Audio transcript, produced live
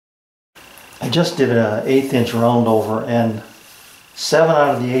I just did an 1/8 inch round over, and 7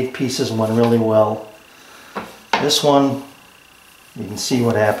 out of the 8 pieces went really well. This one, you can see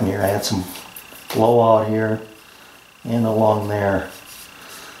what happened here. I had some blowout here and along there.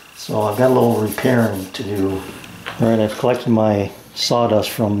 So I've got a little repairing to do. Alright, I've collected my sawdust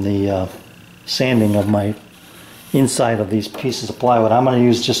from the sanding of my inside of these pieces of plywood. I'm going to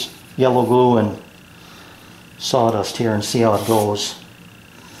use just yellow glue and sawdust here and see how it goes.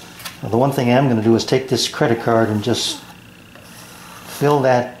 Now, the one thing I am going to do is take this credit card and just fill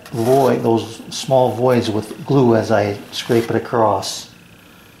that void, those small voids, with glue as I scrape it across.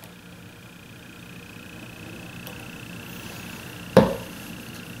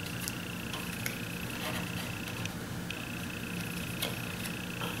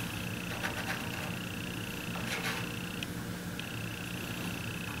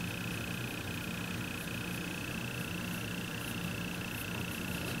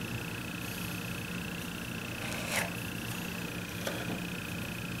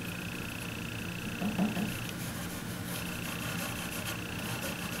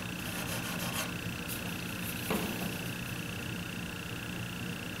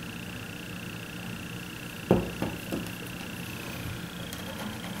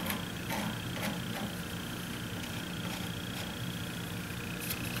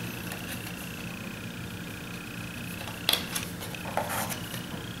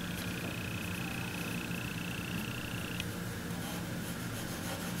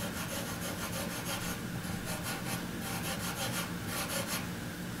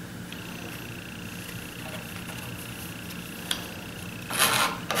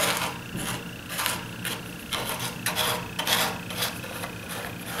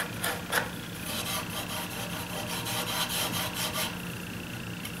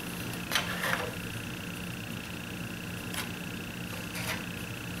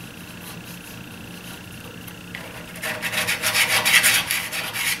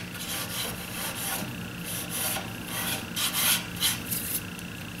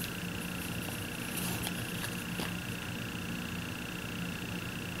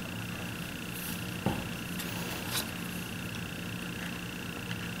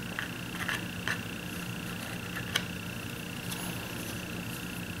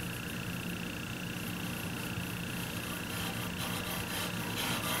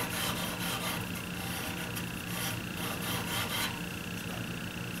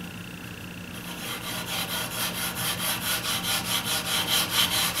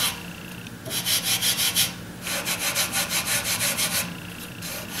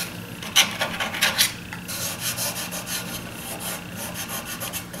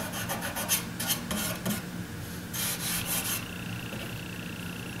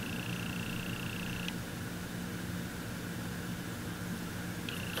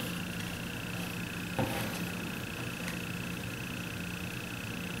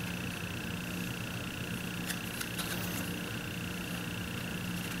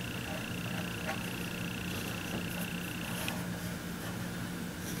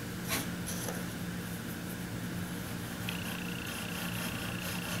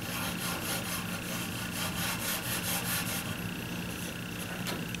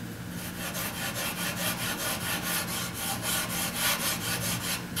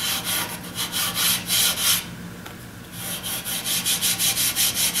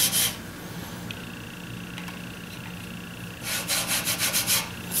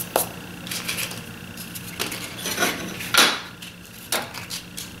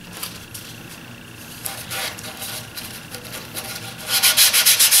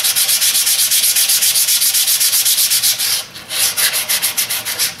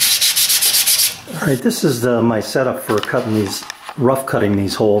 Alright, this is my setup for cutting these, rough cutting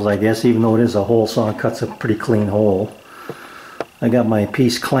these holes, I guess. Even though it is a hole saw, it cuts a pretty clean hole. I got my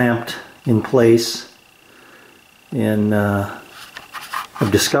piece clamped in place, and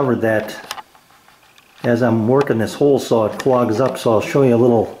I've discovered that as I'm working this hole saw, it clogs up, so I'll show you a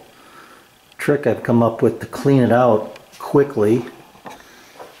little trick I've come up with to clean it out quickly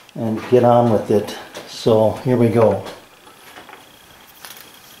and get on with it. So here we go.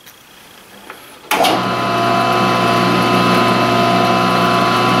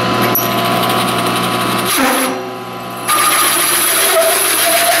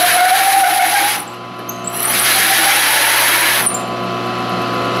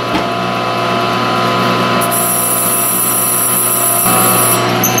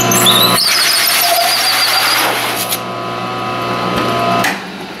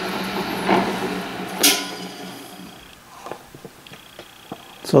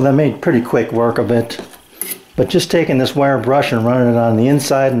 So that made pretty quick work of it. But just taking this wire brush and running it on the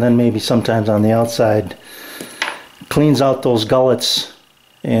inside and then maybe sometimes on the outside cleans out those gullets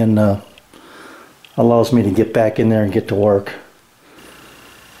and allows me to get back in there and get to work.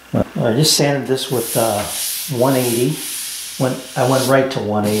 I just sanded this with 180. I went right to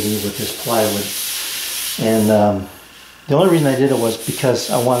 180 with this plywood, and the only reason I did it was because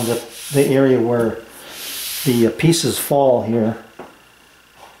I wanted the area where the pieces fall here.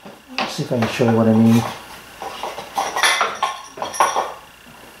 Let's see if I can show you what I mean.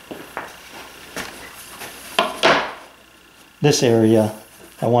 This area,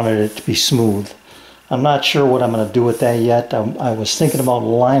 I wanted it to be smooth. I'm not sure what I'm going to do with that yet. I was thinking about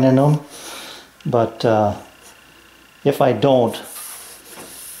lining them, but if I don't,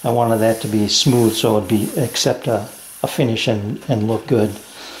 I wanted that to be smooth so it would be accept a finish and look good.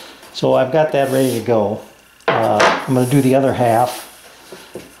 So I've got that ready to go. I'm going to do the other half.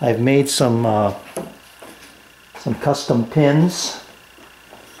 I've made some custom pins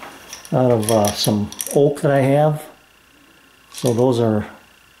out of some oak that I have. So those are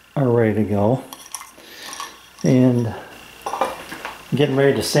ready to go. And I'm getting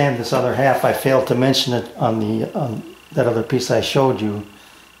ready to sand this other half. I failed to mention it on that other piece I showed you.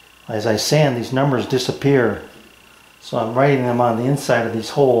 As I sand, these numbers disappear. So I'm writing them on the inside of these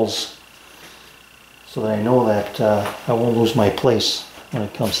holes so that I know that I won't lose my place when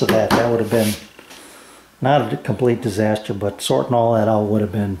it comes to that. That would have been not a complete disaster, but sorting all that out would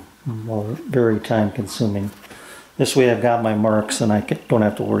have been very time consuming. This way I've got my marks and I don't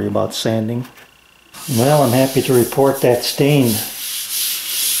have to worry about sanding. Well, I'm happy to report that stain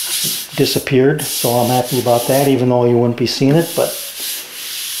disappeared, so I'm happy about that, even though you wouldn't be seeing it, but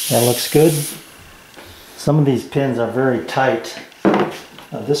that looks good. Some of these pins are very tight.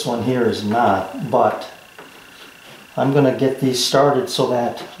 This one here is not, but I'm going to get these started so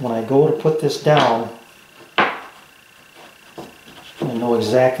that when I go to put this down, I know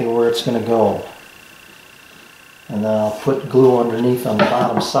exactly where it's going to go. And then I'll put glue underneath on the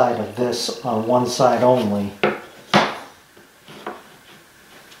bottom side of this on one side only.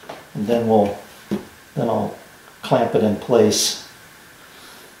 And then I'll clamp it in place.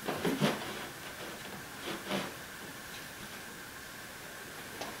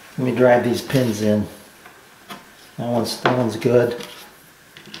 Let me drive these pins in. That one's good.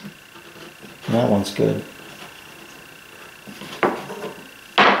 That one's good.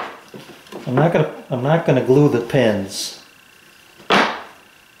 I'm not gonna glue the pins.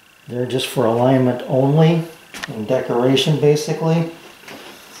 They're just for alignment only and decoration, basically.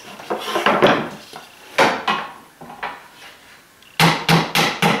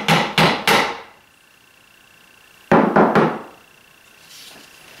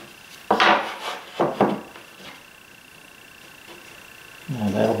 Now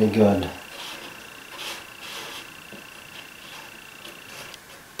that'll be good.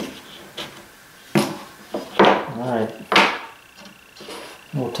 Alright,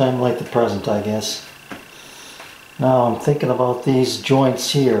 no time like the present, I guess. Now I'm thinking about these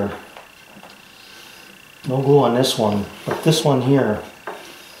joints here. No glue on this one, but this one here,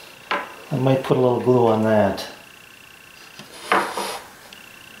 I might put a little glue on that.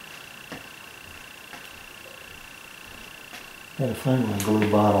 Gotta find my glue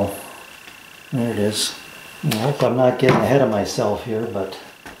bottle. There it is. I hope I'm not getting ahead of myself here, but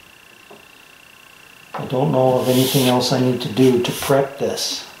I don't know of anything else I need to do to prep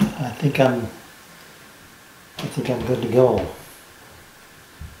this. I think I'm good to go.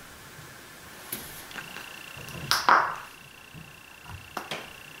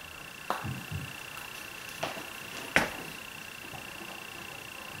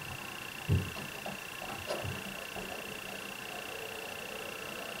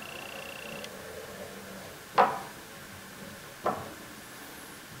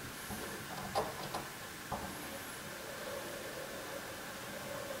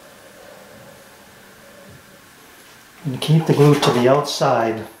 And keep the glue to the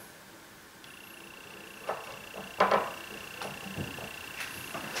outside.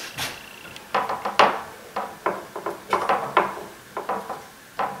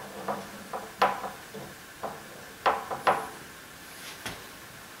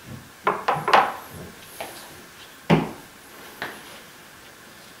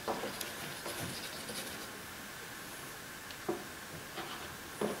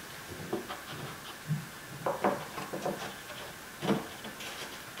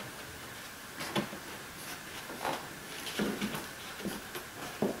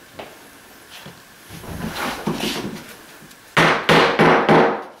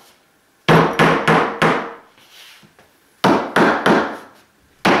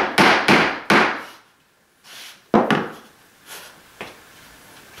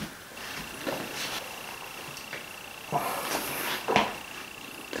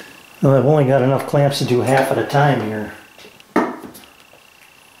 Well, I've only got enough clamps to do half at a time here.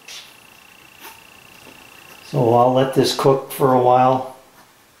 So I'll let this cook for a while,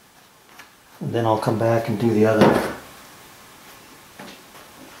 and then I'll come back and do the other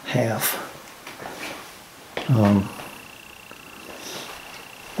half.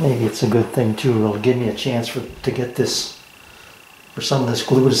 Maybe it's a good thing too. It'll give me a chance to get this, for some of this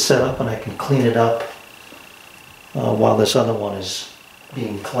glue to set up, and I can clean it up while this other one is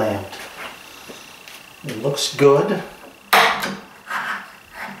being clamped. It looks good.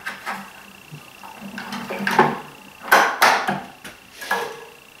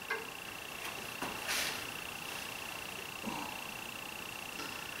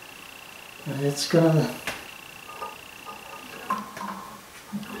 And it's gonna, I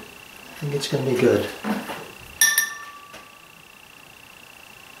think it's gonna be good.